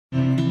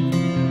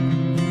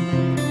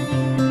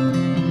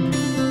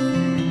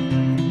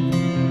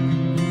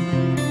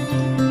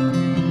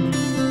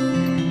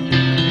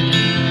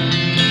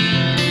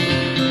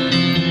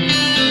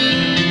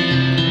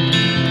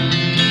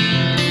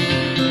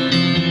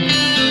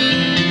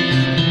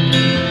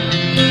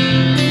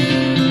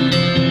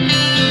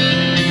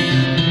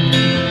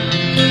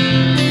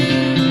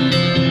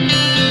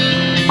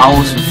I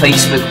was on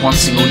Facebook one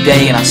single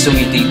day and I saw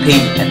your DP,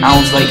 and I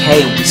was like,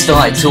 hey, we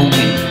started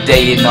talking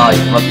day and night.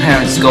 My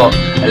parents got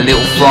a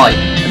little fright.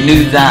 I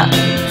knew that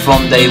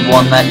from day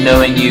one that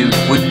knowing you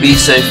would be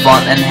so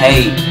fun, and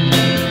hey,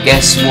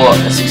 guess what?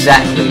 That's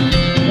exactly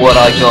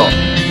what I got.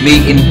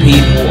 Meeting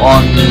people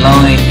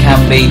online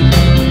can be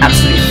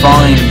absolutely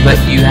fine, but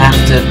you have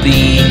to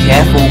be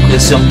careful,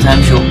 cause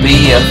sometimes you'll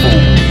be a fool.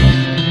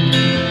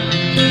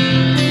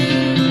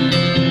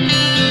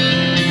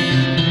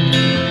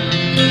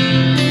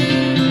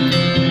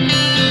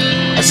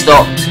 I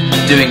stopped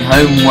doing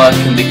homework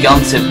and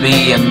begun to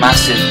be a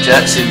massive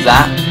jerk, so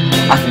that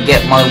I can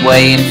get my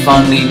way and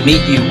finally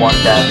meet you one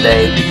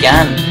day.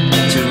 Began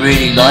to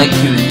really like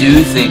you and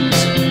do things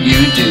you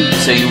do,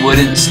 so you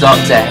wouldn't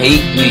start to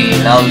hate me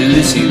and I'll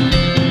lose you.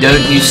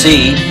 Don't you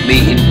see,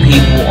 meeting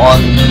people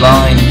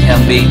online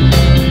can be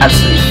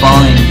absolutely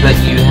fine, but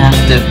you have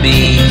to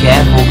be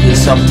careful, cause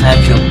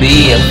sometimes you'll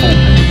be a fool.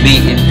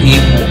 Meeting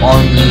people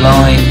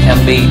online can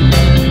be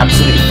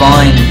absolutely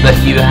fine, but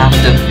you have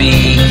to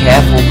be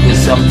careful,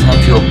 cause sometimes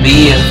you'll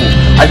be a fool.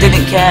 I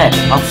didn't care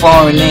how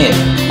far and near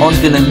I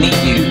was gonna meet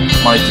you,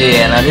 my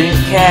dear, and I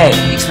didn't care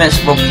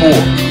expensive or poor.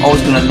 I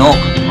was gonna knock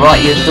right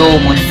at your door.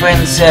 My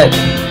friends said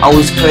I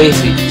was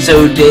crazy,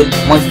 so did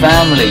my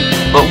family,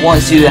 but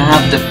once you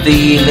have the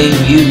feeling,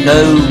 you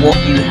know what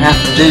you have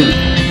to do.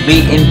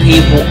 Meeting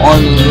people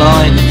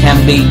online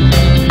can be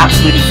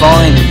absolutely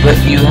fine, but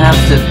you have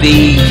to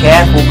be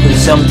careful,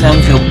 cause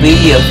sometimes you'll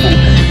be a fool.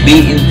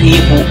 Meeting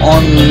people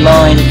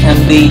online can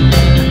be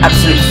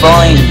absolutely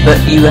fine, but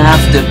you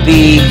have to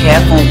be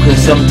careful,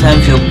 cause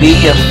sometimes you'll be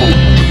a fool.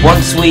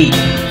 Once we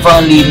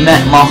finally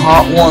met, my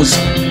heart was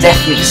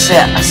definitely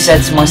set. I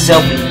said to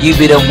myself, you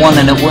be the one,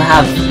 and it will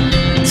have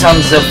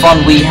tons of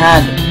fun. We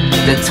had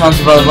the tons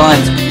of our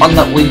lives on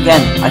that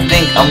weekend. I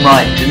think I'm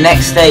right. The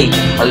next day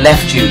I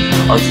left you.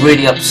 I was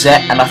really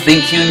upset, and I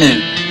think you knew.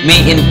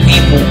 Meeting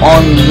people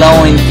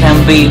online can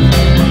be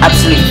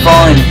absolutely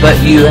fine, but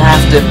you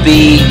have to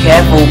be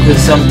careful, cause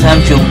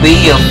sometimes you'll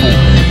be a fool.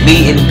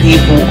 Meeting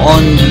people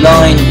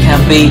online can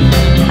be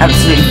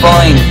absolutely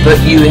fine, but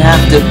you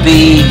have to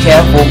be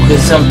careful,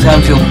 cause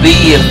sometimes you'll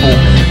be a fool.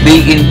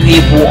 Meeting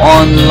people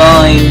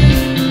online,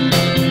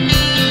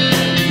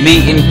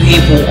 meeting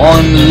people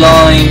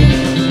online,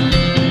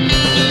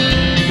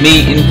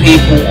 meeting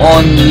people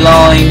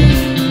online,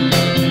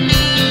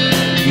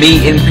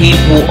 meeting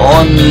people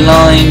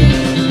online.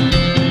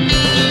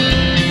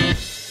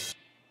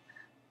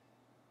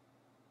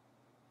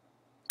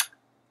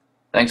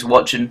 Thanks for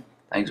watching,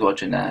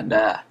 and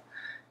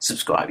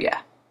subscribe,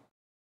 yeah.